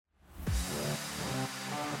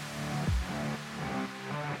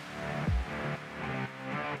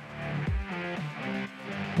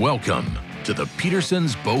Welcome to the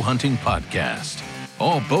Peterson's Bow Hunting Podcast.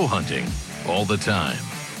 All bow hunting, all the time.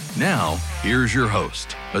 Now, here's your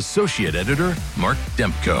host, Associate Editor Mark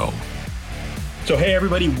Dempko. So, hey,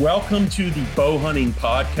 everybody, welcome to the Bow Hunting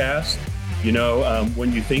Podcast. You know,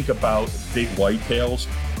 when you think about big whitetails,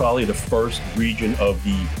 probably the first region of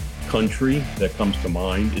the country that comes to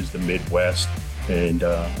mind is the Midwest. And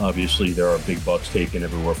obviously, there are big bucks taken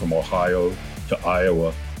everywhere from Ohio to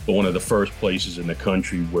Iowa. But one of the first places in the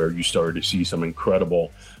country where you started to see some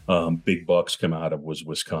incredible big bucks come out of was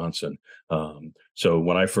Wisconsin. So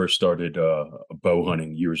when I first started bow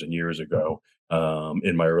hunting years and years ago,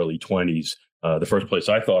 in my early 20s, the first place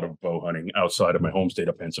I thought of bow hunting outside of my home state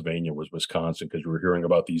of Pennsylvania was Wisconsin, because we were hearing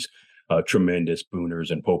about these tremendous Booners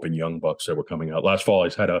and Pope and Young bucks that were coming out. Last fall, I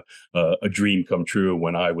had a dream come true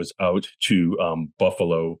when I was out to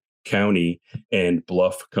Buffalo County and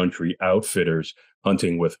Bluff Country Outfitters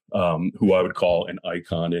hunting with who I would call an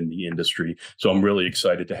icon in the industry. So I'm really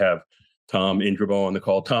excited to have Tom Indrabo on the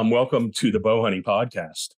call. Tom, welcome to the Bow Hunting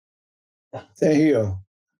Podcast. Thank you.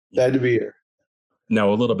 Glad to be here.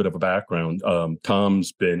 Now, a little bit of a background.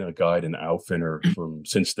 Tom's been a guide and outfitter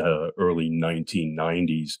since the early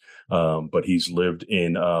 1990s, but he's lived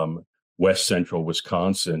in west central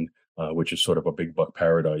Wisconsin, which is sort of a big buck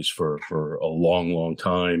paradise for a long, long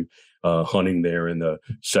time, hunting there in the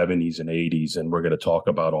 70s and 80s. And we're going to talk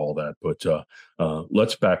about all that. But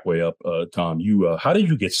let's back way up. Tom, how did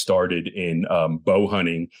you get started in bow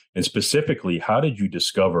hunting? And specifically, how did you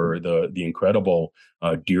discover the incredible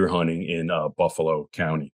deer hunting in Buffalo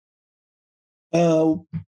County? I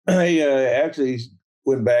actually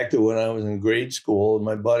went back to when I was in grade school, and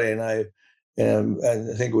my buddy and I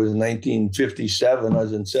think it was 1957, I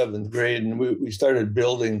was in seventh grade, and we started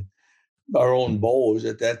building our own bows.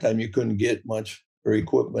 At that time, you couldn't get much for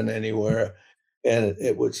equipment anywhere. And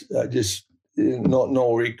it was just no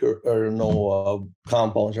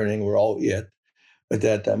compounds or anything were out yet at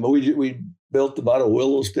that time. But we built about a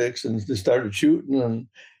willow sticks and just started shooting, and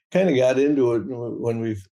kind of got into it when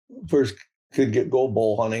we first could go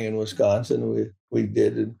bow hunting in Wisconsin. We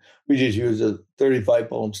did, and we just used a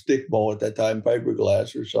 35-pound stick bow at that time,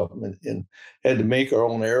 fiberglass or something, and had to make our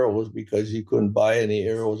own arrows because you couldn't buy any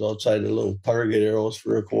arrows outside of little Target arrows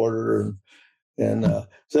for a quarter. And so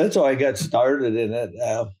that's how I got started in it.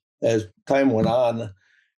 As time went on,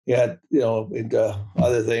 got into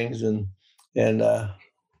other things, and I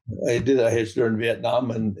had during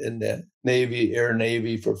Vietnam and in the Navy, Air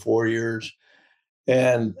Navy for 4 years.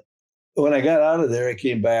 And when I got out of there, I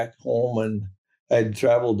came back home, and I'd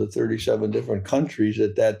traveled to 37 different countries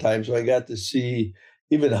at that time. So I got to see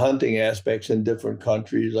even hunting aspects in different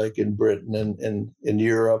countries, like in Britain and in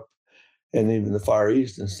Europe and even the Far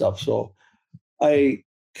East and stuff. So I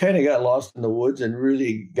kind of got lost in the woods and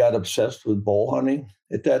really got obsessed with bow hunting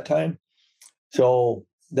at that time. So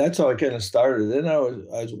that's how I kind of started. Then I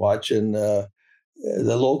was watching the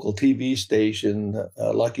local TV station,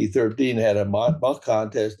 Lucky 13, had a buck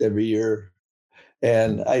contest every year.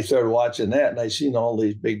 And I started watching that, and I seen all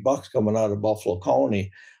these big bucks coming out of Buffalo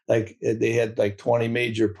County. Like they had like 20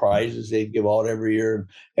 major prizes they'd give out every year.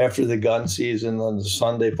 And after the gun season, on the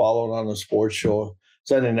Sunday following on the sports show,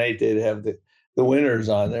 Sunday night they'd have the winners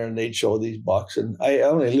on there, and they'd show these bucks. And I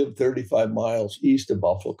only lived 35 miles east of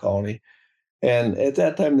Buffalo County. And at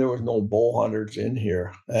that time, there was no bow hunters in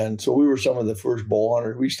here. And so we were some of the first bow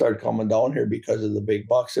hunters. We started coming down here because of the big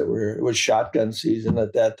bucks it was shotgun season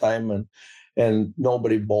at that time. And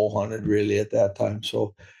nobody bow hunted really at that time.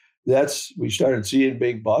 So we started seeing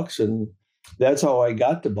big bucks, and that's how I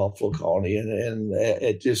got to Buffalo County. And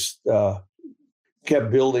it just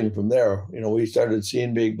kept building from there. We started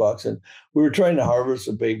seeing big bucks, and we were trying to harvest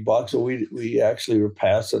the big bucks. So we actually were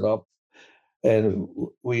passing up. And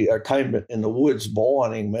our time in the woods bow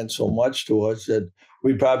hunting meant so much to us that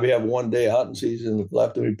we'd probably have one day hunting season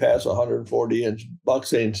left, and we'd pass 140-inch bucks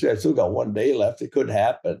saying, I still got one day left. It could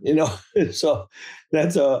happen, So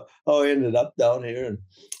that's how I ended up down here.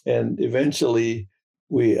 And eventually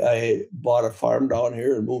I bought a farm down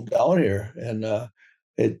here and moved down here. And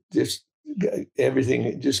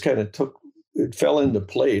everything just kind of it fell into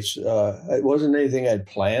place. It wasn't anything I'd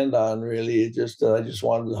planned on really. I just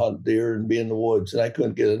wanted to hunt deer and be in the woods, and I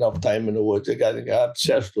couldn't get enough time in the woods. I got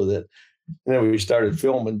obsessed with it. And then we started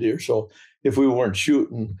filming deer. So if we weren't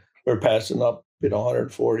shooting or passing up,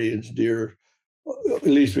 140-inch deer, at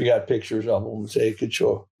least we got pictures of them and say it could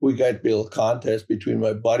show. We got to build a contest between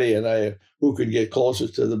my buddy and I who could get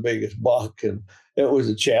closest to the biggest buck. And it was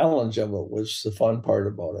a challenge of it, was the fun part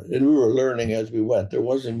about it. And we were learning as we went. There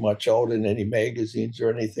wasn't much out in any magazines or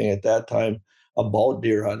anything at that time about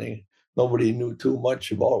deer hunting. Nobody knew too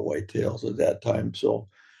much about whitetails at that time. So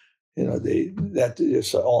that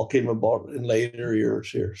just all came about in later years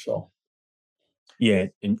here. So. Yeah,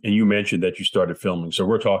 and you mentioned that you started filming. So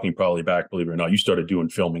we're talking probably back, believe it or not, you started doing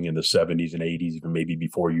filming in the 70s and 80s, even maybe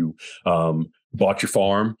before you bought your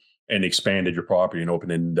farm and expanded your property and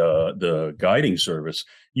opened the guiding service.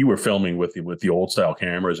 You were filming with the old style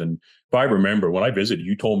cameras. And if I remember, when I visited,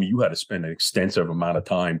 you told me you had to spend an extensive amount of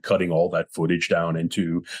time cutting all that footage down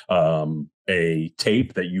into a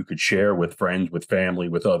tape that you could share with friends, with family,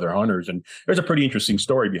 with other hunters. And there's a pretty interesting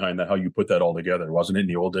story behind that, how you put that all together, wasn't it, in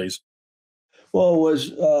the old days? Well, it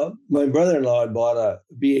was my brother-in-law had bought a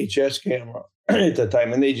VHS camera at the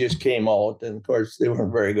time, and they just came out. And of course, they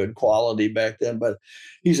weren't very good quality back then. But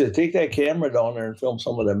he said, take that camera down there and film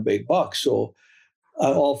some of them big bucks. So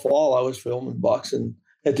all fall, I was filming bucks. And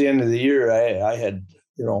at the end of the year, I had,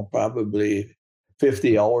 probably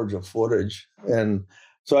 50 hours of footage. And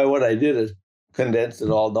so what I did is condensed it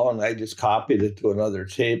all down. I just copied it to another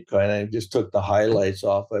tape, kind of just took the highlights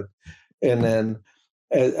off it. And then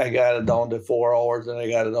I got it down to 4 hours, and I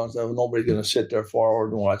got it down to nobody's going to sit there 4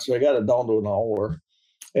 hours and watch. So I got it down to an hour.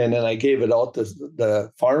 And then I gave it out to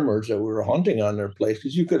the farmers that we were hunting on their place,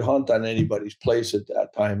 because you could hunt on anybody's place at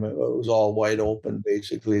that time. It was all wide open,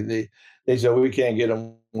 basically. They said, we can't get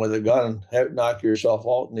them with a gun. Knock yourself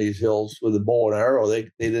out in these hills with a bow and arrow.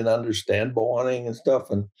 They didn't understand bow hunting and stuff.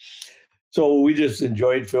 And so we just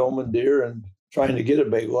enjoyed filming deer and trying to get a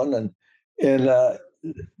big one. And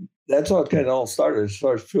that's how it kind of all started. As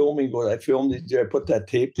far as filming, when I filmed it, I put that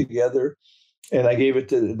tape together, and I gave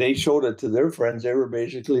it they showed it to their friends. They were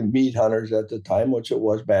basically meat hunters at the time, which it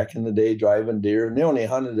was back in the day, driving deer. And they only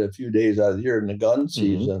hunted a few days out of the year in the gun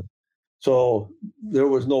season. Mm-hmm. So there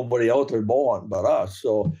was nobody out there bow hunting but us.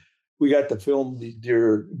 So we got to film these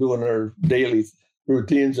deer doing their daily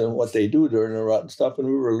routines and what they do during the rut and stuff. And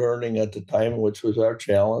we were learning at the time, which was our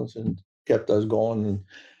challenge and kept us going.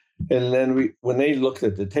 And then when they looked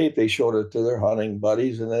at the tape, they showed it to their hunting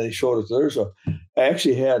buddies, and then they showed it to theirs. So I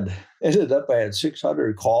actually I had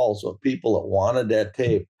 600 calls of people that wanted that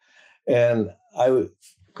tape. And I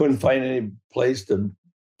couldn't find any place to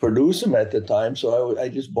produce them at the time. So I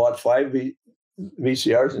just bought 5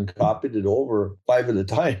 VCRs and copied it over 5 at a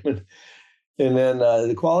time. And then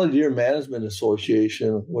the Quality Deer Management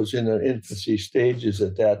Association was in their infancy stages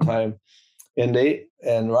at that time.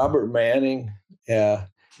 And Robert Manning,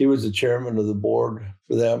 he was the chairman of the board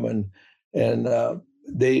for them, and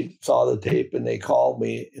they saw the tape and they called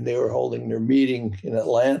me, and they were holding their meeting in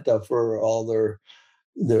Atlanta for all their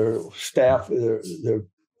staff, their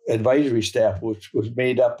advisory staff, which was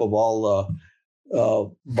made up of all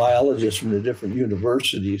the biologists from the different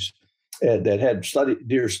universities that had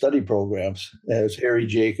deer study programs. It was Harry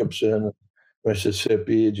Jacobson,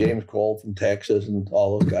 Mississippi, James Cole from Texas, and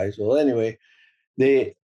all those guys. Well, anyway,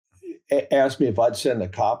 they asked me if I'd send a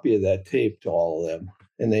copy of that tape to all of them,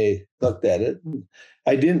 and they looked at it.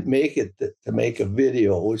 I didn't make it to make a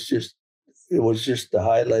video. It was just the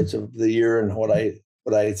highlights of the year and what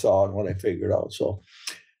I saw and what I figured out. So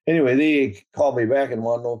anyway, they called me back and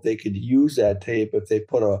wanted to know if they could use that tape if they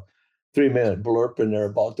put a 3-minute blurb in there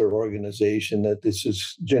about their organization, that this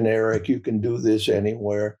is generic, you can do this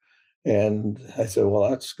anywhere. And I said, well,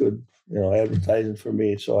 that's good, advertising for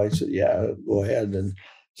me. So I said, yeah, go ahead. And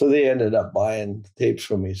so they ended up buying tapes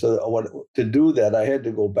from me. So to do that, I had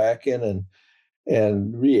to go back in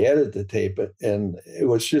and re-edit the tape. And it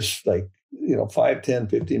was just like, 5, 10,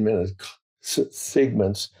 15 minute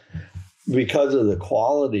segments because of the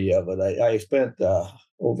quality of it. I spent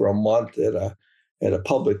over a month at a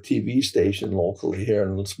public TV station locally here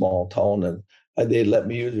in a small town. And they let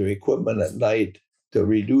me use their equipment at night to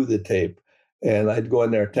redo the tape. And I'd go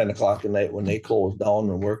in there at 10 o'clock at night when they closed down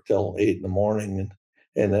and work till 8 in the morning.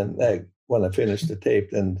 And then when I finished the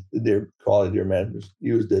tape, then the Quality Deer Management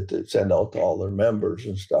used it to send out to all their members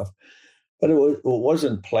and stuff. But it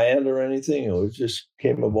wasn't planned or anything. It was just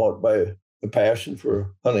came about by a passion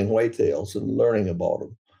for hunting whitetails and learning about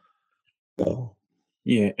them. So.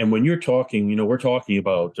 Yeah, and when you're talking, we're talking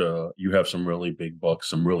about you have some really big bucks,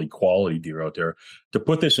 some really quality deer out there. To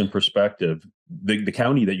put this in perspective, the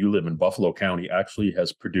county that you live in, Buffalo County, actually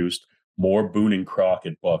has produced more Boone and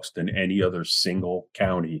Crockett bucks than any other single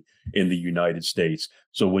county in the United States.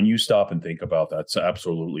 So when you stop and think about that, it's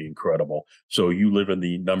absolutely incredible. So you live in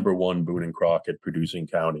the number 1 Boone and Crockett producing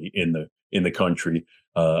county in the country.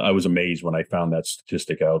 I was amazed when I found that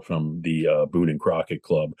statistic out from the Boone and Crockett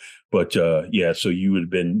Club. But so you had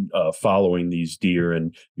been following these deer,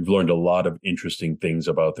 and you've learned a lot of interesting things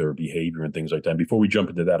about their behavior and things like that. And before we jump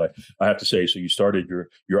into that, I have to say, so you started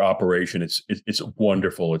your operation. It's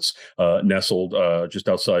wonderful. It's nestled just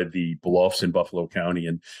outside the Bluffs in Buffalo County.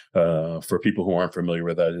 And for people who aren't familiar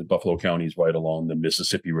familiar with that. Buffalo County is right along the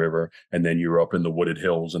Mississippi River, and then you're up in the wooded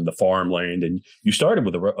hills and the farmland. And you started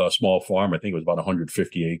with a small farm. I think it was about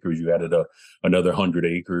 150 acres. You added another 100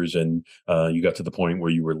 acres, and you got to the point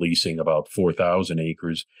where you were leasing about 4,000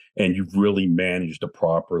 acres. And you've really managed the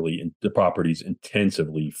properties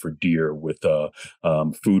intensively for deer with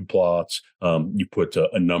food plots. You put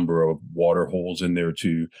a number of water holes in there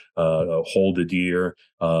to hold the deer,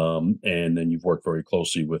 and then you've worked very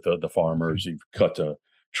closely with the farmers. You've cut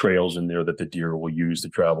trails in there that the deer will use to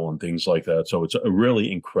travel and things like that. So it's a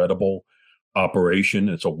really incredible operation.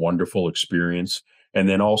 It's a wonderful experience. And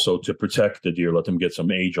then also to protect the deer, let them get some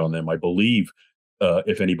age on them. I believe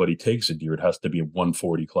if anybody takes a deer, it has to be a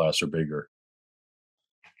 140 class or bigger.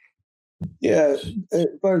 Yeah, as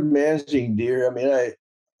far as managing deer, I mean,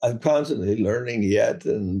 I'm constantly learning yet,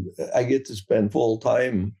 and I get to spend full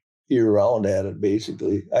time year round at it.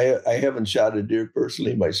 Basically, I haven't shot a deer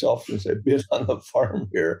personally myself since I've been on the farm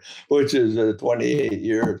here, which is 28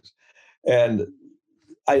 years, and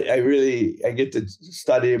I get to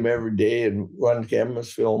study them every day and run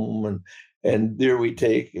cameras, film them, and deer we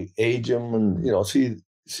take, age them, and see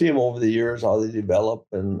them over the years how they develop.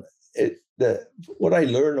 And what I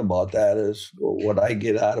learn about that is what I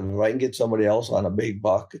get out of it. If I can get somebody else on a big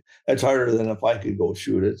buck, that's harder than if I could go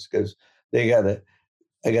shoot it, because I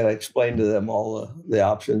gotta explain to them all the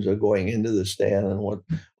options of going into the stand and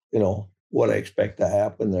what I expect to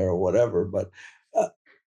happen there or whatever. But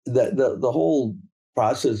the whole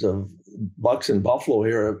process of bucks and buffalo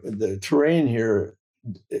here, the terrain here,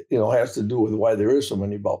 has to do with why there is so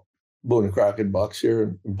many Boone and Crockett bucks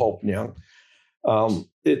here in Pope and Young.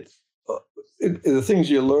 The things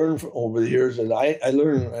you learn over the years, and I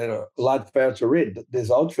learned at a lot faster rate.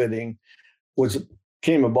 This outfitting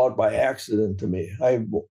came about by accident to me. I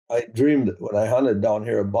dreamed when I hunted down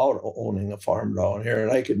here about owning a farm down here,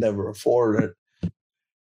 and I could never afford it.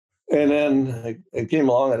 And then it came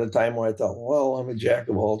along at a time where I thought, well, I'm a jack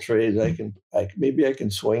of all trades. Maybe I can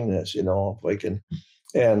swing this, if I can.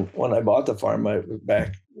 And when I bought the farm, I was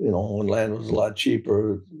back, when land was a lot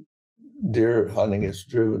cheaper. Deer hunting has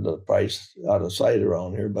driven the price out of sight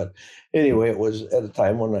around here. But anyway, it was at a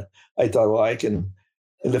time when I thought, well, I can.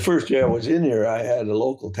 And the first year I was in here, I had a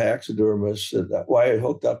local taxidermist. Why I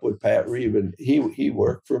hooked up with Pat Reeve, and he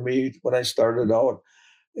worked for me when I started out.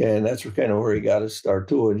 And that's kind of where he got his start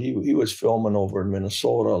too. And he was filming over in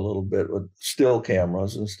Minnesota a little bit with still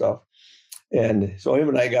cameras and stuff. And so him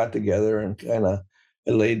and I got together and kind of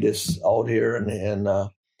laid this out here. And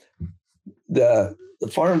the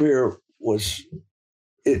farm here was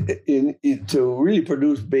to really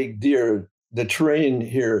produce big deer. The terrain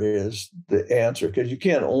here is the answer, because you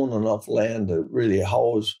can't own enough land to really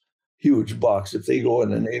house huge bucks. If they go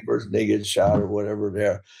in the neighbors and they get shot or whatever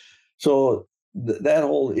there. So that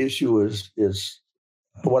whole issue is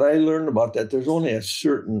what I learned about that. There's only a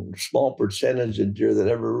certain small percentage of deer that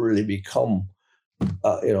ever really become,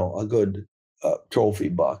 a good trophy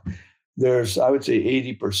buck. I would say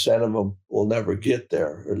 80% of them will never get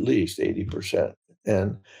there, at least 80%.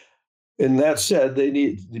 And that said, they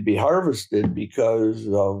need to be harvested because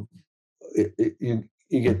you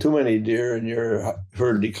get too many deer and your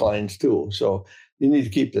herd declines too. So you need to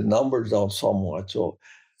keep the numbers down somewhat. So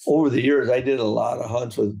over the years, I did a lot of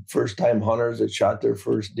hunts with first-time hunters that shot their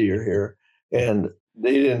first deer here, and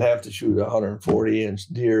they didn't have to shoot a 140-inch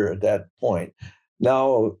deer at that point.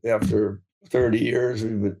 Now, after 30 years,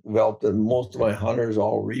 we've developed that most of my hunters are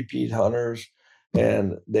all repeat hunters,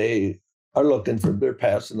 and they're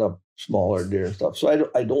passing up smaller deer and stuff. So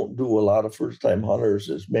I don't do a lot of first-time hunters,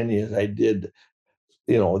 as many as I did,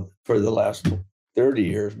 for the last 30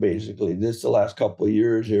 years, basically. The last couple of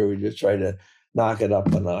years here, we just try to knock it up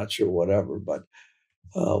a notch or whatever. But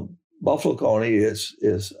Buffalo County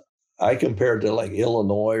is I compared to like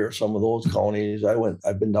Illinois or some of those counties.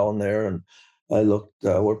 I've been down there and I looked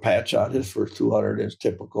where Pat shot his first 200-inch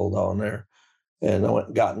typical down there. And I went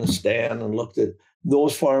and got in a stand and looked at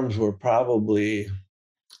those farms. Were probably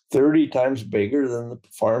 30 times bigger than the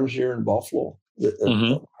farms here in Buffalo.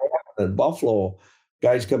 Mm-hmm. In Buffalo,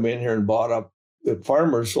 guys come in here and bought up. The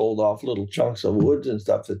farmers sold off little chunks of woods and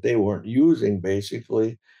stuff that they weren't using,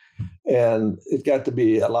 basically. And it got to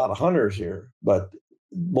be a lot of hunters here. But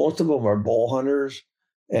most of them are bow hunters,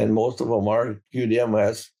 and most of them are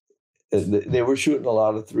QDMS. They were shooting a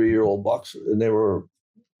lot of 3-year-old bucks, and they were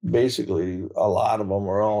basically a lot of them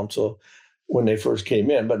around. So when they first came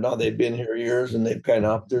in, but now they've been here years and they've kind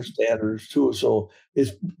of upped their standards too. So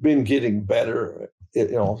it's been getting better,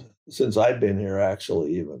 since I've been here,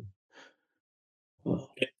 actually, even.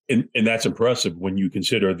 And that's impressive when you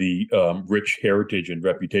consider the rich heritage and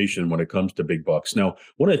reputation when it comes to big bucks. Now,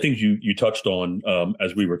 one of the things you touched on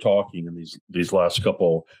as we were talking in these last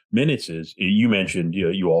couple minutes is you mentioned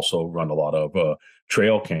you also run a lot of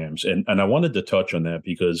trail cams, and I wanted to touch on that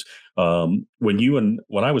because when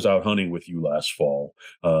I was out hunting with you last fall,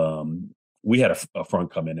 we had a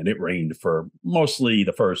front come in and it rained for mostly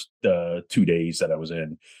the first 2 days that I was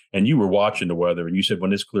in. And you were watching the weather and you said, when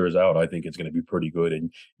this clears out, I think it's going to be pretty good.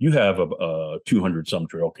 And you have a 200 some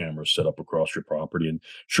trail cameras set up across your property. And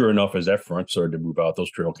sure enough, as that front started to move out, those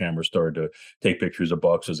trail cameras started to take pictures of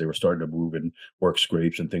bucks as they were starting to move and work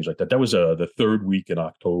scrapes and things like that. That was the third week in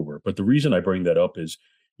October. But the reason I bring that up is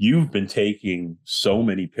you've been taking so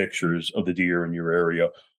many pictures of the deer in your area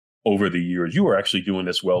over the years. You were actually doing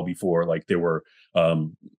this well before, like there were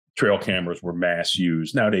trail cameras were mass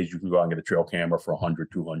used. Nowadays, you can go out and get a trail camera for $100,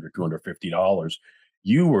 $200, $250.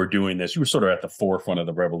 You were doing this. You were sort of at the forefront of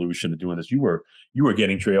the revolution of doing this. You were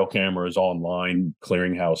getting trail cameras online,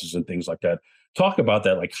 clearinghouses and things like that. Talk about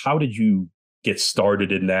that. Like, how did you get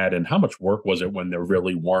started in that, and how much work was it when there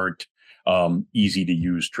really weren't easy to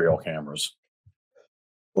use trail cameras?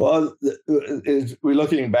 Well, we're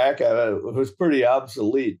looking back at it, it was pretty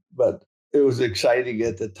obsolete, but it was exciting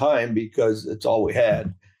at the time because it's all we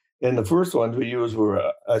had. And the first ones we used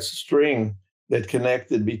were a string that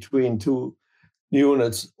connected between two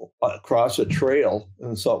units across a trail,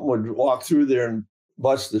 and something would walk through there and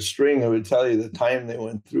bust the string. It would tell you the time they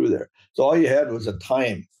went through there. So all you had was a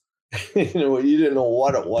time. You didn't know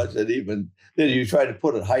what it was. Then you tried to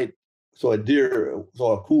put a height so a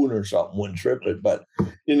coon or something wouldn't trip it, but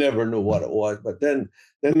you never knew what it was. But then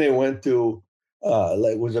they went to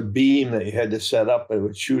it was a beam that you had to set up and it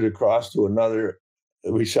would shoot across to another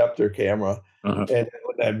receptor camera. Uh-huh. And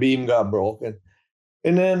when that beam got broken,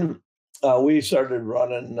 and then we started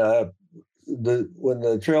running when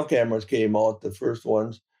the trail cameras came out, the first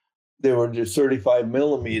ones, they were just 35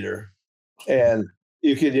 millimeter, and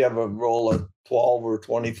you could have a roll of 12 or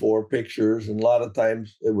 24 pictures, and a lot of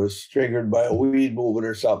times it was triggered by a weed moving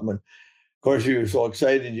or something. And of course, you were so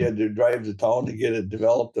excited you had to drive to town to get it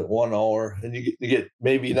developed at 1 hour, and you get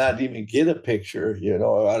maybe not even get a picture,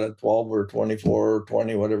 out of 12 or 24 or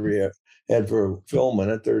 20, whatever you had for filming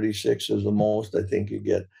it. 36 is the most I think you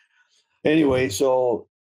get. Anyway, so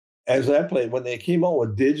as I played, when they came out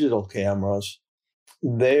with digital cameras,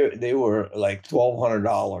 they were like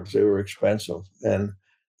 $1,200. They were expensive, and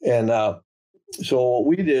so what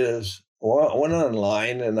we did is I went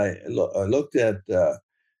online and I looked at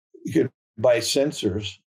you could buy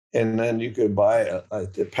sensors, and then you could buy a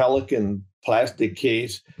Pelican plastic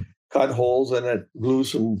case, cut holes in it, glue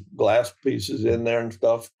some glass pieces in there and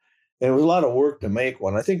stuff. And it was a lot of work to make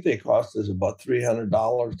one. I think they cost us about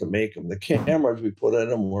 $300 to make them. The cameras we put in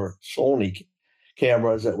them were Sony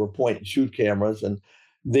cameras that were point and shoot cameras, and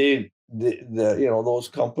those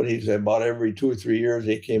companies, about every 2 or 3 years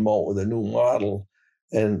they came out with a new model,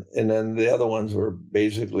 and then the other ones were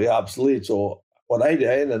basically obsolete. So what I did,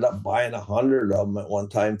 I ended up buying 100 of them at one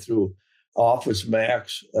time through Office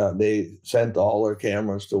Max. They sent all their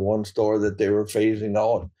cameras to one store that they were phasing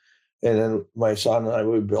out, and then my son and I,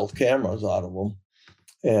 we built cameras out of them.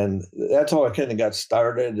 And that's how I kind of got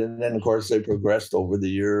started. And then, of course, they progressed over the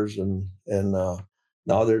years, and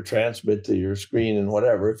now they're transmit to your screen and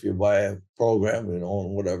whatever, if you buy a program, and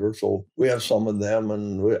whatever. So we have some of them,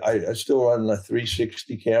 and I still run the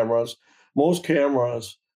 360 cameras. Most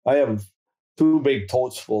cameras, I have 2 big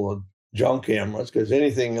totes full of junk cameras, because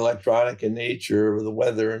anything electronic in nature or the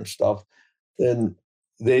weather and stuff, then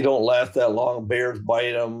they don't last that long. Bears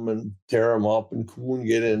bite them and tear them up, and coon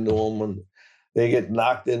get into them, and they get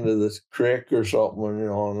knocked into this creek or something,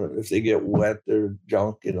 and if they get wet, they're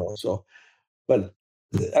junk, so. But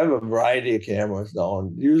I have a variety of cameras now,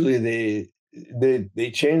 and usually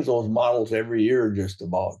they change those models every year just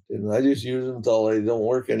about. And I just use them until they don't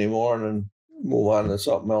work anymore, and then move on to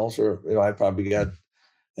something else. Or I probably got,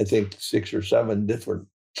 I think, 6 or 7 different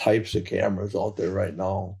types of cameras out there right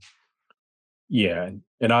now. Yeah,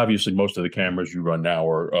 and obviously most of the cameras you run now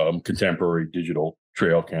are contemporary digital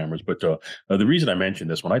trail cameras. But the reason I mentioned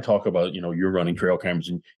this, when I talk about, you're running trail cameras,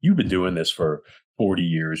 and you've been doing this for 40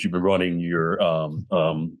 years. You've been running your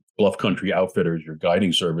Bluff Country Outfitters, your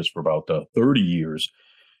guiding service, for about 30 years.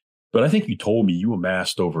 But I think you told me you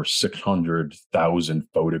amassed over 600,000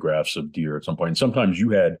 photographs of deer at some point. And sometimes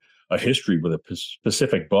you had a history with a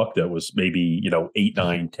specific buck that was maybe, 8,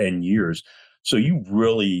 9, 10 years. So you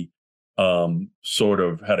really sort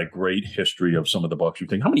of had a great history of some of the bucks you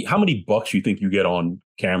think. How many bucks you think you get on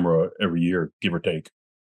camera every year, give or take?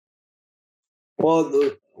 Well,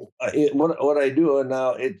 what I do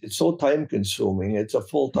now, it's so time consuming. It's a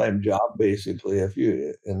full time job basically.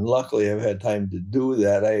 And luckily I've had time to do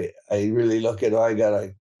that. I really look at, I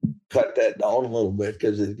gotta cut that down a little bit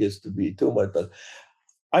because it gets to be too much. But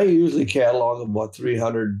I usually catalog about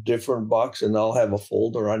 300 different bucks, and I'll have a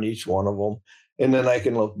folder on each one of them. And then I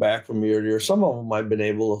can look back from year to year. Some of them I've been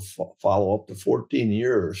able to follow up to 14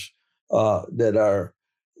 years that are,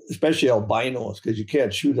 especially albinos, because you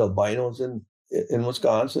can't shoot albinos in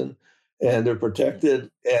Wisconsin, and they're protected.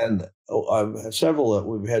 And I've had several that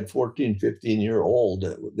we've had 14, 15-year-old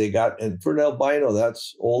that they got. And for an albino,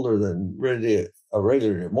 that's older than really a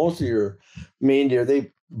regular deer. Most of your main deer,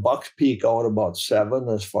 bucks peak out about 7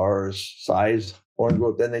 as far as size, horn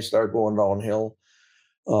growth. Then they start going downhill.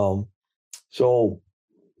 So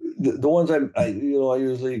the ones I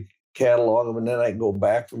usually catalog them, and then I go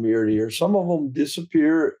back from year to year. Some of them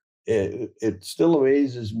disappear. It still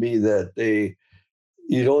amazes me that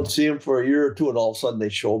you don't see them for a year or two, and all of a sudden they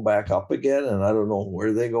show back up again. And I don't know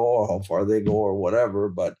where they go or how far they go or whatever.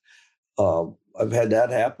 But I've had that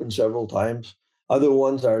happen several times. Other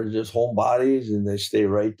ones are just home bodies, and they stay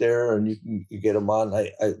right there, and you get them on.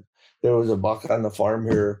 There was a buck on the farm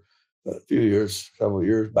here several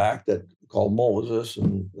years back that called Moses,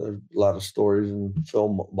 and there's a lot of stories and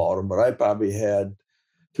film about him. But I probably had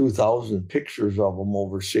 2,000 pictures of him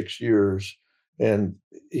over 6 years, and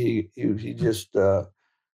he just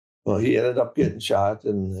he ended up getting shot,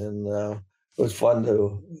 and it was fun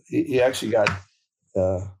to. He actually got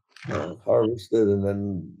harvested, and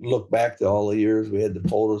then look back to all the years. We had the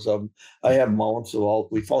photos of them. I have mounts of all.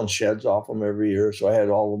 We found sheds off them every year, so I had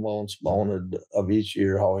all the mounts mounted of each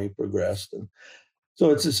year, how he progressed, and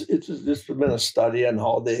so it's just been a study on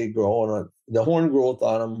how they grow, and the horn growth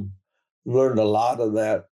on them. Learned a lot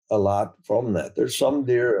from that. There's some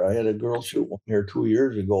deer. I had a girl shoot one here 2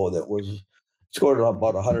 years ago that scored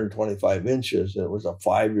about 125 inches. It was a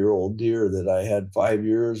 5-year-old deer that I had 5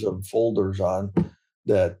 years of folders on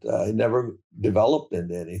that never developed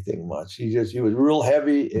into anything much. He was real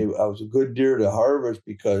heavy. I was a good deer to harvest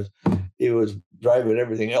because he was driving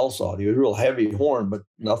everything else out. He was real heavy horn, but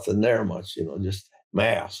nothing there much, just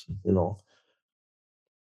mass,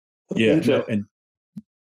 Yeah. No, and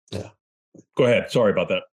yeah. Go ahead. Sorry about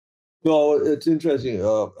that. No, it's interesting.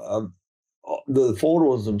 The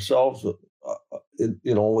photos themselves, with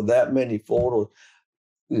that many photos,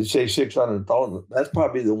 you say 600,000. That's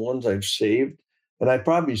probably the ones I've saved, and I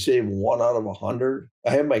probably saved 1 out of 100.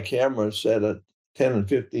 I have my camera set at 10 and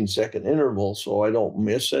 15-second intervals, so I don't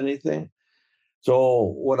miss anything.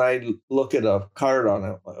 So when I look at a card on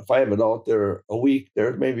it, if I have it out there a week,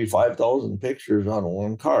 there's maybe 5,000 pictures on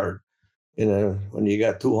one card. When you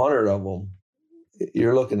got 200 of them,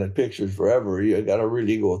 you're looking at pictures forever. You got to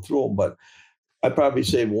really go through them. But I probably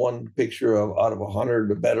save 1 picture out of 100,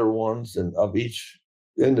 the better ones, and of each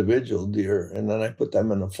individual deer, and then I put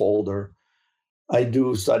them in a folder. I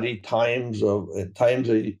do study times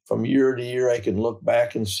from year to year. I can look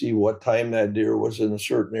back and see what time that deer was in a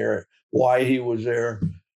certain area, why he was there.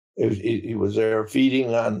 If he was there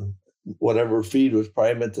feeding on whatever feed was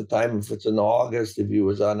prime at the time, if it's in August, if he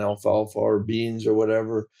was on alfalfa or beans or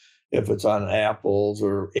whatever, if it's on apples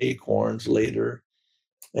or acorns later,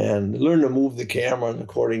 and learn to move the camera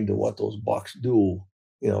according to what those bucks do,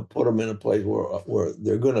 put them in a place where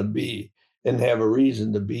they're going to be and have a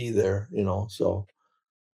reason to be there, so.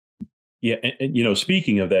 Yeah, and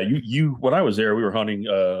speaking of that, you when I was there, we were hunting.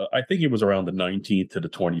 I think it was around the 19th to the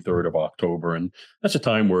 23rd of October, and that's a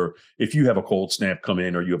time where if you have a cold snap come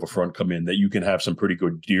in or you have a front come in, that you can have some pretty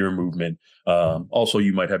good deer movement. Also,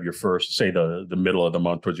 you might have your first, say the middle of the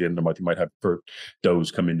month, towards the end of the month, you might have first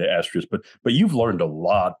does come into estrus. But you've learned a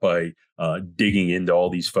lot by digging into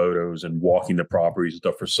all these photos and walking the properties and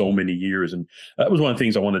stuff for so many years, and that was one of the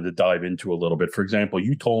things I wanted to dive into a little bit. For example,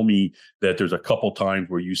 you told me that there's a couple times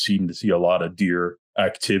where you seem to see a lot of deer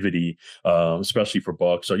activity, especially for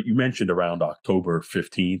bucks. So you mentioned around October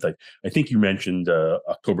 15th. I think you mentioned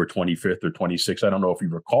October 25th or 26th. I don't know if you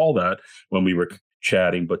recall that when we were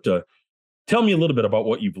chatting, but tell me a little bit about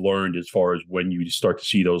what you've learned as far as when you start to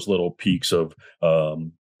see those little peaks of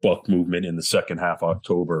buck movement in the second half of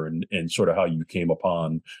October, and sort of how you came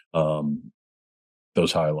upon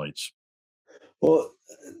those highlights. Well,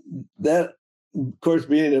 that, of course,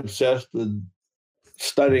 being obsessed with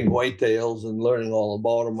studying whitetails and learning all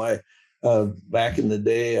about them. Back in the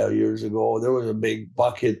day, years ago, there was a big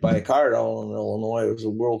buck hit by a car down in Illinois. It was a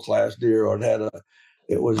world-class deer.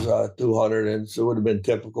 It was 200, and so it would have been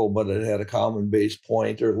typical, but it had a common base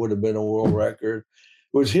point, or it would have been a world record.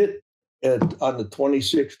 It was hit on the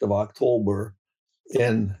 26th of October,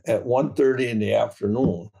 and at 1:30 in the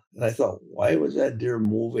afternoon. And I thought, why was that deer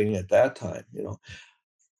moving at that time?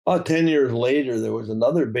 About 10 years later, there was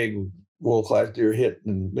another big world-class deer hit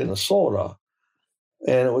in Minnesota,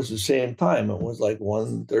 and it was the same time. It was like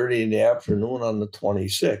 1:30 in the afternoon on the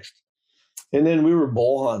 26th. And then we were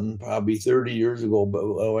bow hunting probably 30 years ago, but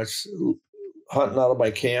I was hunting out of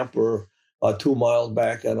my camper 2 miles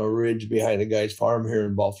back on a ridge behind a guy's farm here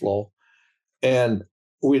in Buffalo. And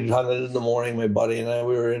we'd hunted in the morning, my buddy and I.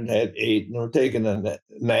 We were in at 8, and we were taking a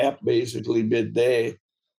nap basically midday.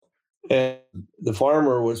 And the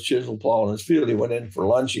farmer was chisel plowing his field. He went in for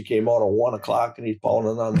lunch. He came out at 1 o'clock, and he's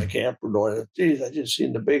pounding on the camper door. And, geez, I just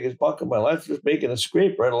seen the biggest buck of my life, just making a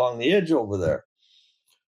scrape right along the edge over there.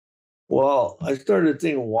 Well, I started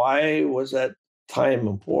thinking, why was that time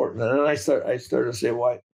important? And then I started to say,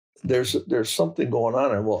 why? There's something going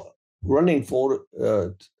on. And well, running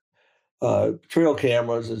trail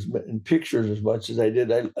cameras and pictures as much as I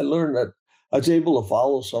did, I learned that I was able to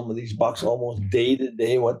follow some of these bucks almost day to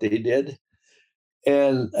day, what they did.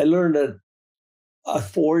 And I learned that a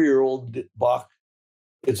 4-year-old buck,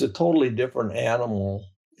 it's a totally different animal.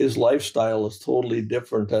 His lifestyle is totally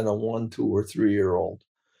different than a 1, 2, or 3-year-old.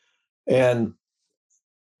 And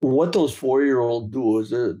what those 4-year-olds do is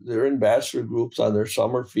they're in bachelor groups on their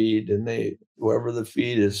summer feed, and wherever the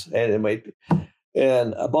feed is, and it might be.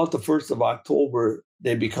 And about the 1st of October,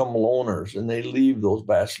 they become loners, and they leave those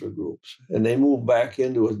bachelor groups, and they move back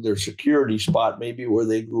into their security spot, maybe where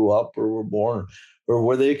they grew up or were born, or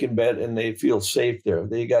where they can bet and they feel safe there.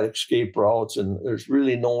 They got escape routes, and there's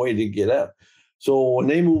really no way to get out. So when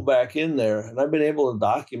they move back in there, and I've been able to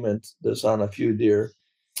document this on a few deer,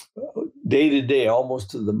 day to day,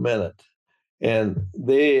 almost to the minute, and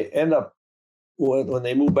they end up, when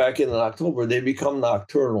they move back in October, they become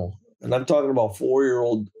nocturnal. And I'm talking about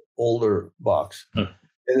 4-year-old older bucks.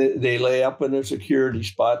 And they lay up in their security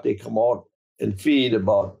spot. They come out and feed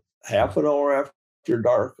about half an hour after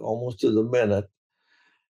dark, almost to the minute.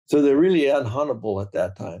 So they're really unhuntable at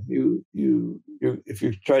that time. If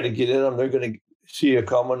you try to get in them, they're going to see you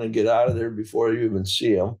coming and get out of there before you even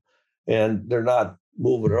see them. And they're not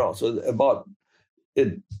moving around. So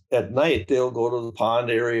at night, they'll go to the pond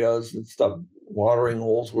areas and stuff, watering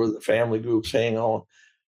holes where the family groups hang out.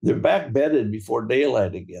 They're back bedded before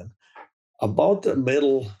daylight again. About the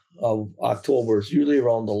middle of October, it's usually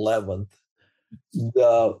around the 11th,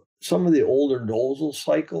 some of the older does will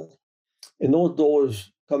cycle, and those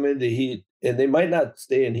does come into heat, and they might not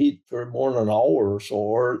stay in heat for more than an hour or so,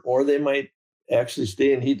 or they might actually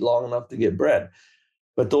stay in heat long enough to get bred.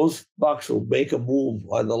 But those bucks will make a move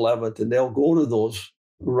on the 11th, and they'll go to those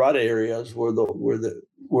rut areas where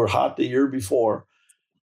were hot the year before,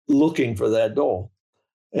 looking for that doe.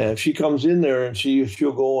 And if she comes in there and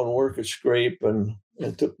she'll go and work a scrape, and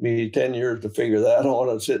it took me 10 years to figure that out.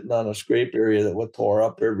 I was sitting on a scrape area that would tore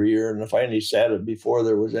up every year, and I finally sat it before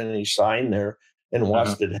there was any sign there and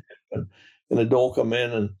watched it happen. And the doe come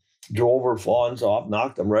in and drove her fawns off,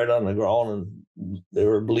 knocked them right on the ground, and they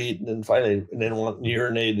were bleeding, and finally, and then went and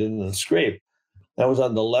urinated in the scrape. That was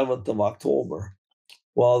on the 11th of October.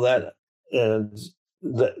 Well,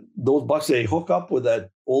 those bucks, they hook up with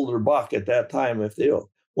that older buck at that time.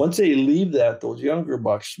 Once they leave that, those younger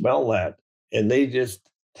bucks smell that, and they just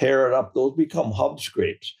tear it up. Those become hub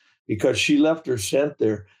scrapes because she left her scent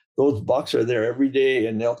there. Those bucks are there every day,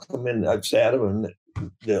 and they'll come in. I've sat them, and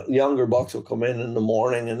the younger bucks will come in the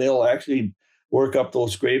morning, and they'll actually work up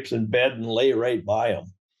those scrapes in bed and lay right by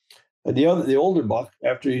them. And the older buck,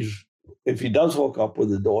 if he does hook up with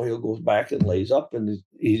the doe, he'll go back and lays up, and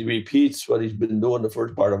he repeats what he's been doing the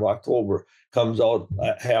first part of October. Comes out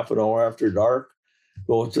half an hour after dark,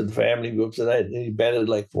 goes to the family groups, and he bedded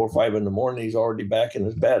like 4 or 5 in the morning. He's already back in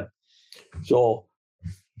his bed. So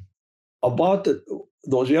about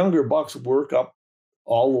those younger bucks work up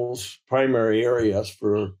all those primary areas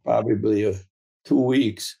for probably 2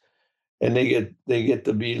 weeks, and they get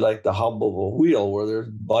to be like the hub of a wheel where there's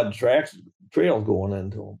bud trails going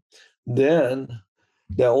into them. Then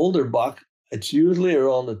the older buck, it's usually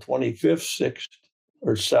around the 25th, 6th,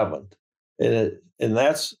 or 7th, and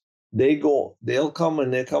that's they'll come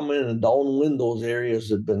in and downwind those areas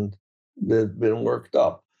that have been worked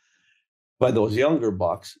up by those younger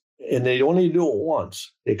bucks, and they only do it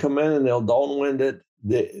once. They come in and they'll downwind it,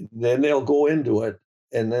 then they'll go into it,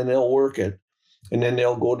 and then they'll work it, and then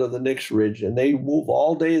they'll go to the next ridge, and they move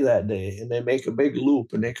all day that day, and they make a big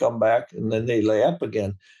loop, and they come back, and then they lay up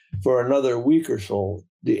again for another week or so,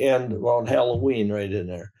 the end around Halloween right in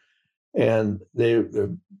there. And they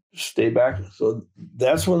stay back. So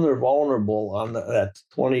that's when they're vulnerable on that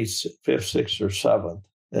 25th, 6th, or 7th.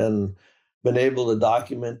 And been able to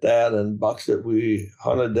document that, and bucks that we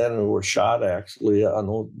hunted then and were shot actually on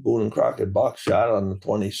those Boone and Crockett bucks shot on the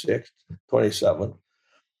 26th, 27th,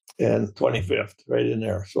 and 25th, right in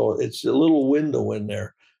there. So it's a little window in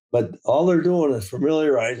there. But all they're doing is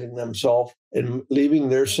familiarizing themselves and leaving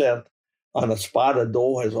their scent on a spot a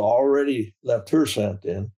doe has already left her scent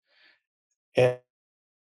in. And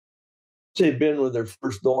they've been with their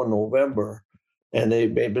first doe in November, and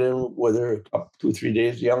they've been with her up 2-3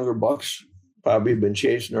 days. Younger bucks probably been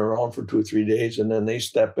chasing her around for 2-3 days, and then they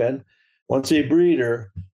step in. Once they breed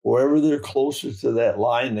her, wherever they're closest to that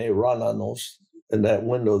line, they run on those in that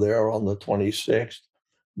window there on the 26th.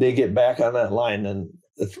 They get back on that line, and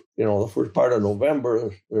the first part of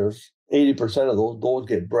November, there's 80% of those does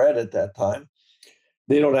get bred at that time.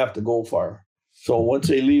 They don't have to go far. So once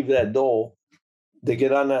they leave that doe, they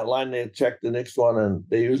get on that line, they check the next one, and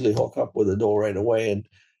they usually hook up with the doe right away. And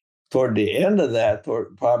toward the end of that,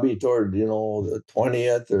 probably toward the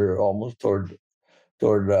 20th or almost toward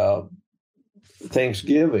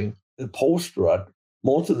Thanksgiving, the post rut,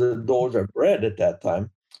 most of the does are bred at that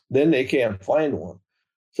time. Then they can't find one.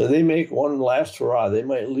 So they make one last hurrah. They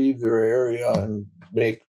might leave their area and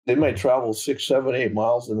they might travel 6, 7, 8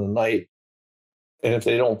 miles in the night. And if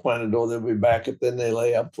they don't find a doe, they'll be back. And then they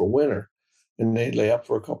lay up for winter, and they lay up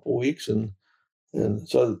for a couple of weeks. And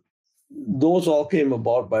so those all came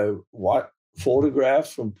about by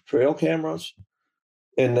photographs from trail cameras,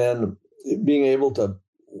 and then being able to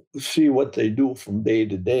see what they do from day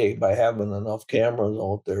to day by having enough cameras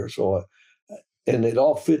out there. So, and it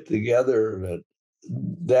all fit together.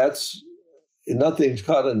 That's nothing's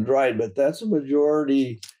cut and dried, but that's a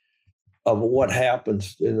majority of what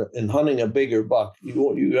happens in hunting a bigger buck.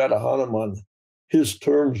 You got to hunt him on his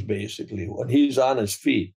terms, basically, when he's on his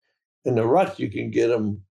feet. In the rut, you can get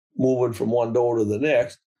him moving from one doe to the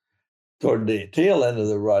next. Toward the tail end of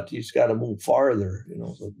the rut, he's got to move farther.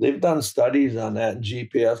 So they've done studies on that in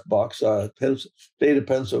GPS bucks. State of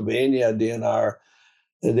Pennsylvania DNR,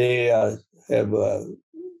 they have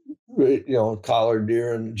collared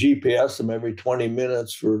deer and GPS them every 20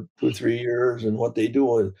 minutes for 2-3 years. And what they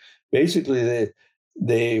do is basically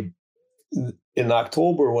they in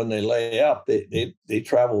October when they lay up, they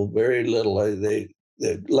travel very little. They're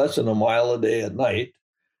less than a mile a day at night,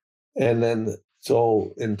 and then.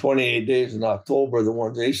 So in 28 days in October, the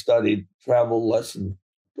ones they studied traveled less than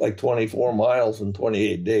like 24 miles in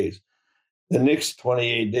 28 days. The next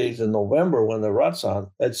 28 days in November, when the rut's on,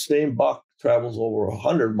 that same buck travels over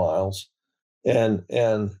 100 miles, and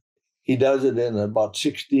he does it in about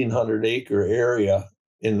 1,600 acre area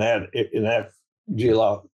in that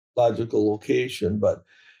geological location. But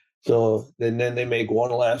so then they make one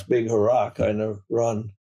last big hurrah kind of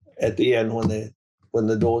run at the end when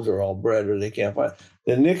the does are all bred or they can't find.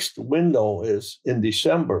 The next window is in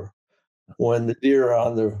December when the deer are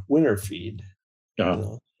on their winter feed.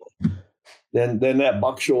 Uh-huh. Then that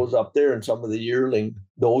buck shows up there, and some of the yearling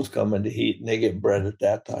does come into heat, and they get bred at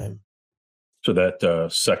that time. So that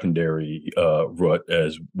secondary rut,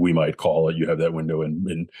 as we might call it, you have that window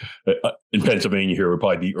in Pennsylvania here would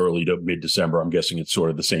probably be early to mid-December. I'm guessing it's sort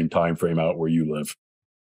of the same time frame out where you live.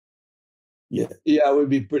 Yeah, it would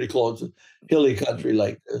be pretty close. Hilly country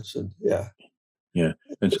like this, and yeah.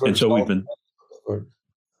 And so we've been.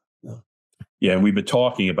 Yeah, and we've been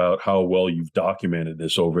talking about how well you've documented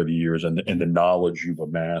this over the years and the knowledge you've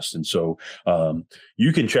amassed. And so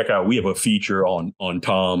you can check out, we have a feature on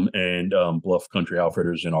Tom and Bluff Country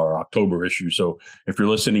Outfitters in our October issue. So if you're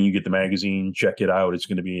listening, you get the magazine, check it out. It's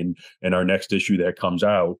going to be in our next issue that comes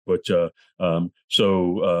out. But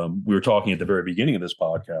we were talking at the very beginning of this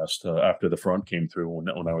podcast after the front came through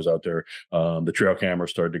when I was out there, the trail camera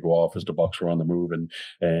started to go off as the bucks were on the move.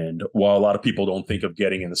 And while a lot of people don't think of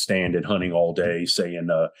getting in the stand and hunting all day, say in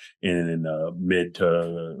mid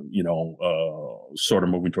to sort of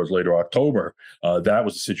moving towards later October, that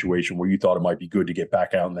was a situation where you thought it might be good to get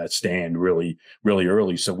back out in that stand really, really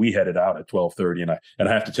early. So we headed out at 12:30, and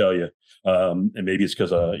I have to tell you, and maybe it's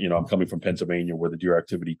because I'm coming from Pennsylvania where the deer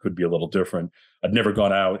activity could be a little different. I've never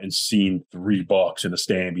gone out and seen 3 bucks in a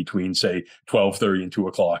stand between, say, 12:30 and 2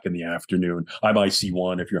 o'clock in the afternoon. I might see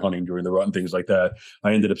one if you're hunting during the rut and things like that.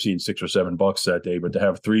 I ended up seeing 6 or 7 bucks that day, but to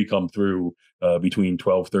have 3 come through between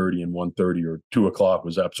 12:30 and 1:30 or 2 o'clock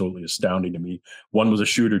was absolutely astounding to me. One was a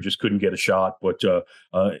shooter, just couldn't get a shot, but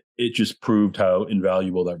it just proved how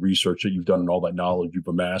invaluable that research that you've done and all that knowledge you've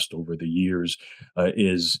amassed over the years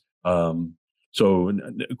is. So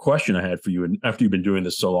a question I had for you, and after you've been doing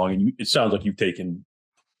this so long, and it sounds like you've taken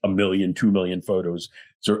 1 million, 2 million photos.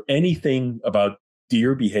 Is there anything about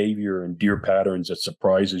deer behavior and deer patterns that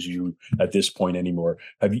surprises you at this point anymore?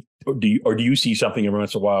 Have you, or do you see something every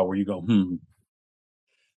once in a while where you go,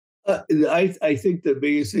 I think the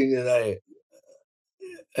biggest thing that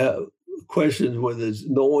I questions with is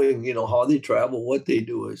knowing, how they travel, what they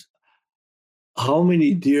do is how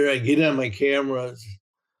many deer I get on my cameras,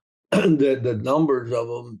 the numbers of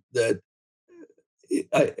them that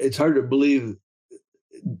it's hard to believe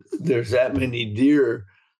there's that many deer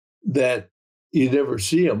that you never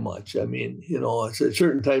see them much. I mean, it's at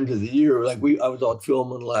certain times of the year, like I was out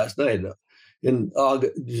filming last night. In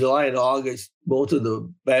July and August, both of the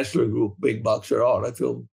Bachelor Group big bucks are out. I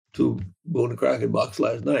filmed 2 Boone and Crockett bucks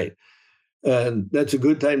last night. And that's a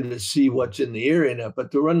good time to see what's in the area now.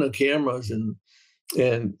 But to run the cameras and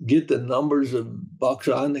get the numbers of bucks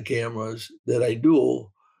on the cameras that I do,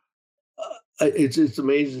 it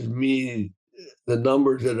amazes me the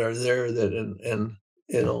numbers that are there.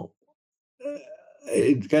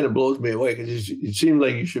 It kind of blows me away because it seems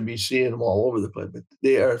like you should be seeing them all over the place, but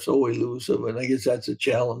they are so elusive, and I guess that's a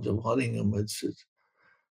challenge of hunting them. It's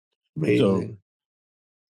amazing.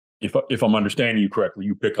 So if I'm understanding you correctly,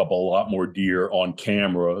 you pick up a lot more deer on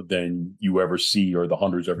camera than you ever see or the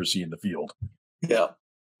hunters ever see in the field. Yeah.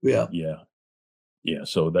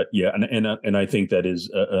 So that, and I think that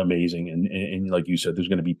is amazing. And like you said, there's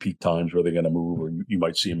going to be peak times where they're going to move, or you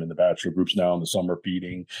might see them in the Bachelor Groups now in the summer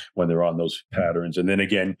feeding when they're on those patterns. And then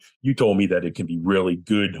again, you told me that it can be really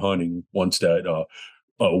good hunting once that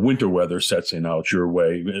winter weather sets in out your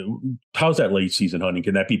way. How's that late season hunting?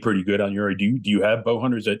 Can that be pretty good on your area? Do you have bow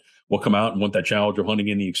hunters that will come out and want that challenge of hunting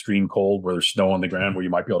in the extreme cold where there's snow on the ground where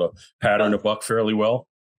you might be able to pattern a buck fairly well?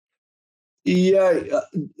 Yeah.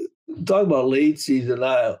 Talk about late season.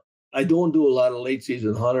 I don't do a lot of late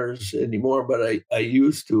season hunters anymore, but I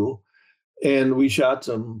used to. And we shot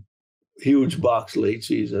some huge bucks late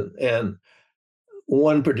season. And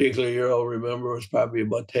one particular year I'll remember was probably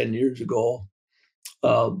about 10 years ago.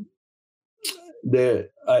 I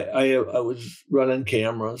was running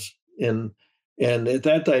cameras, and at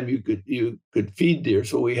that time you could feed deer.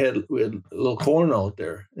 So we had a little corn out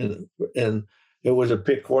there, and it was a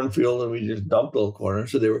pick cornfield, and we just dumped a little corn.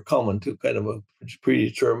 So they were coming to kind of a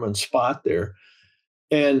predetermined spot there.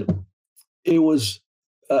 And it was,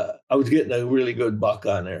 I was getting a really good buck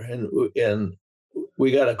on there, and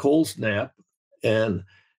we got a cold snap, and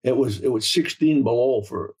it was 16 below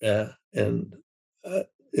and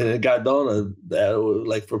it got down to that. It was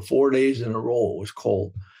like for 4 days in a row, it was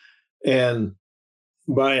cold. And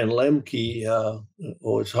Brian Lemke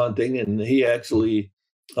was hunting, and he actually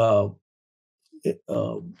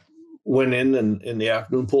went in the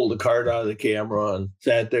afternoon, pulled the card out of the camera and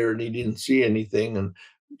sat there, and he didn't see anything, and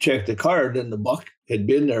checked the card, and the buck had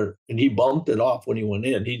been there, and he bumped it off when he went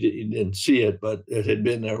in. He didn't see it, but it had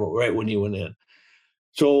been there right when he went in.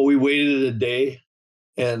 So we waited a day,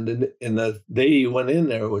 and in the day he went in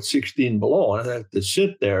there, it was 16 below, and I have to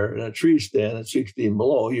sit there in a tree stand at 16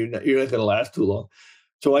 below. You're not going to last too long.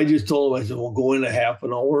 So I just told him, I said, well, go in a half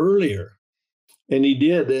an hour earlier. And he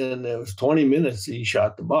did, and it was 20 minutes he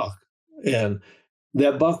shot the buck. And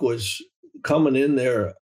that buck was coming in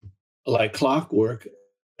there like clockwork.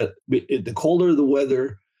 The colder the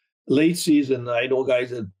weather, late season, I know guys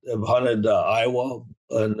that have hunted Iowa,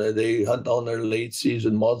 and they hunt down their late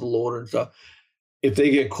season muzzleloader and stuff. If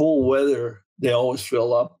they get cold weather, they always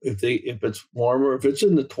fill up. If it's warmer, if it's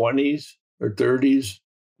in the 20s or 30s,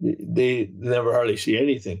 they never hardly see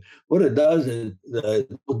anything. What it does is the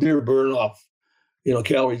deer burn off,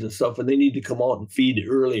 calories and stuff, and they need to come out and feed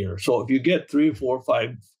earlier. So if you get 3, 4,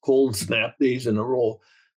 5 cold snap days in a row,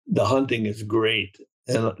 the hunting is great.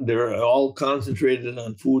 And they're all concentrated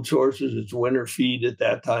on food sources. It's winter feed at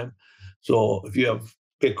that time. So if you have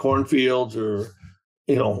big cornfields or,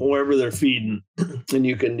 wherever they're feeding, and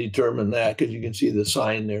you can determine that because you can see the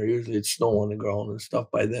sign there. Usually it's snow on the ground and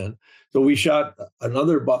stuff by then. So we shot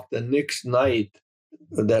another buck the next night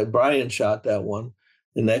that Brian shot that one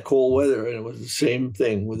in that cold weather, and it was the same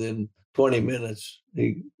thing. Within 20 minutes,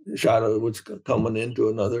 he shot it. Was coming into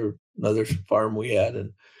another farm we had,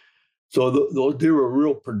 and so those deer were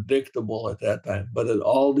real predictable at that time. But it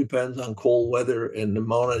all depends on cold weather and the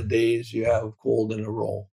amount of days you have cold in a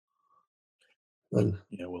row.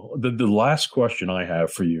 Well, the last question I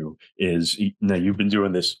have for you is, now you've been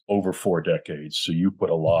doing this over 4 decades, so you put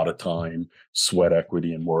a lot of time, sweat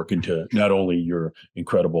equity, and work into not only your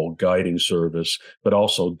incredible guiding service, but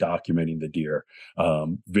also documenting the deer,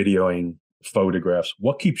 videoing, photographs.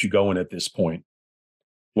 What keeps you going at this point?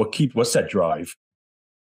 What's that drive?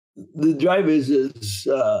 The drive is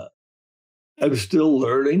I'm still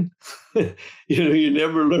learning. You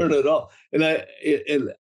never learn at all.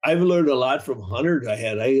 And I've learned a lot from hunters I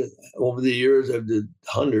had. Over the years, I've did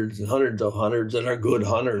hundreds and hundreds of hunters that are good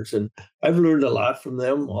hunters, and I've learned a lot from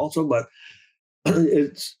them also. But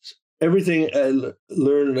it's everything I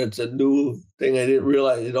learned that's a new thing I didn't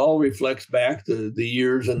realize. It all reflects back to the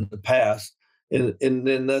years in the past, and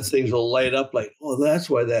then those things will light up like, oh, that's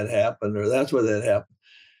why that happened, or that's why that happened.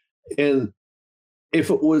 And if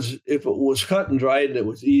it was cut and dried and it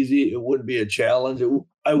was easy, it wouldn't be a challenge.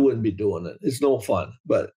 I wouldn't be doing it. It's no fun.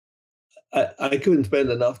 But I couldn't spend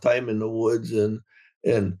enough time in the woods, and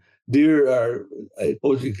deer are. I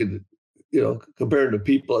suppose you could, compared to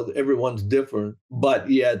people, everyone's different, but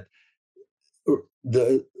yet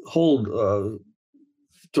the whole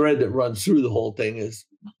thread that runs through the whole thing is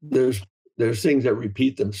there's things that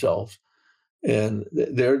repeat themselves, and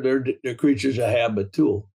they're creatures of habit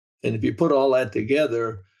too. And if you put all that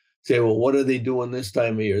together, say, well, what are they doing this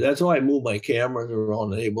time of year? That's why I move my cameras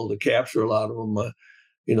around and able to capture a lot of them.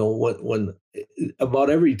 When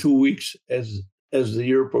about every 2 weeks, as the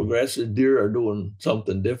year progresses, deer are doing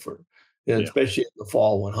something different, and especially in the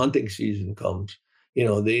fall when hunting season comes.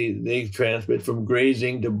 They transmit from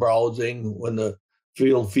grazing to browsing. When the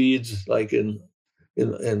field feeds, like in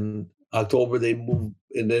October, they move,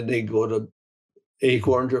 and then they go to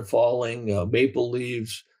acorns are falling, maple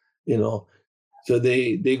leaves. So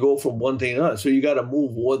they go from one thing to another. So you got to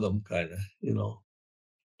move with them, kind of.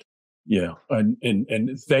 Yeah,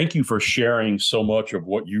 and thank you for sharing so much of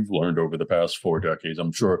what you've learned over the past 4 decades.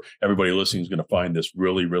 I'm sure everybody listening is going to find this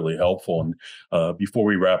really, really helpful. And before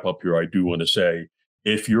we wrap up here, I do want to say,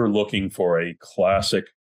 if you're looking for a classic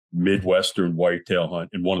Midwestern whitetail hunt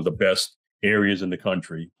in one of the best areas in the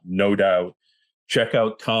country, no doubt, check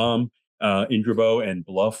out Tom Indrabo and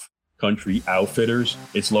Bluff Country Outfitters.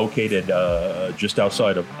 It's located just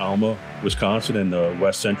outside of Alma, Wisconsin, in the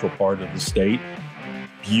west central part of the state.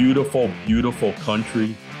 Beautiful, beautiful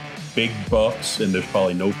country, big bucks, and there's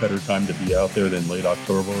probably no better time to be out there than late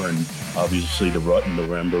October and obviously the rut in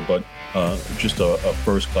November, but just a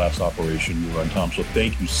first-class operation you run, Tom. So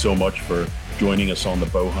thank you so much for joining us on the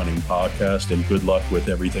Bow Hunting Podcast, and good luck with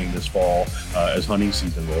everything this fall as hunting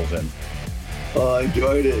season rolls in. I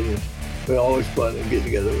enjoyed it. It's been always fun to get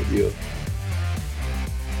together with you.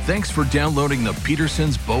 Thanks for downloading the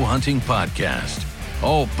Peterson's Bow Hunting Podcast.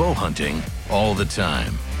 All bow hunting, all the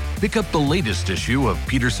time. Pick up the latest issue of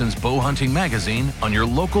Peterson's Bow Hunting Magazine on your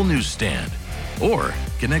local newsstand, or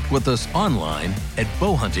connect with us online at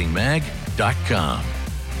bowhuntingmag.com.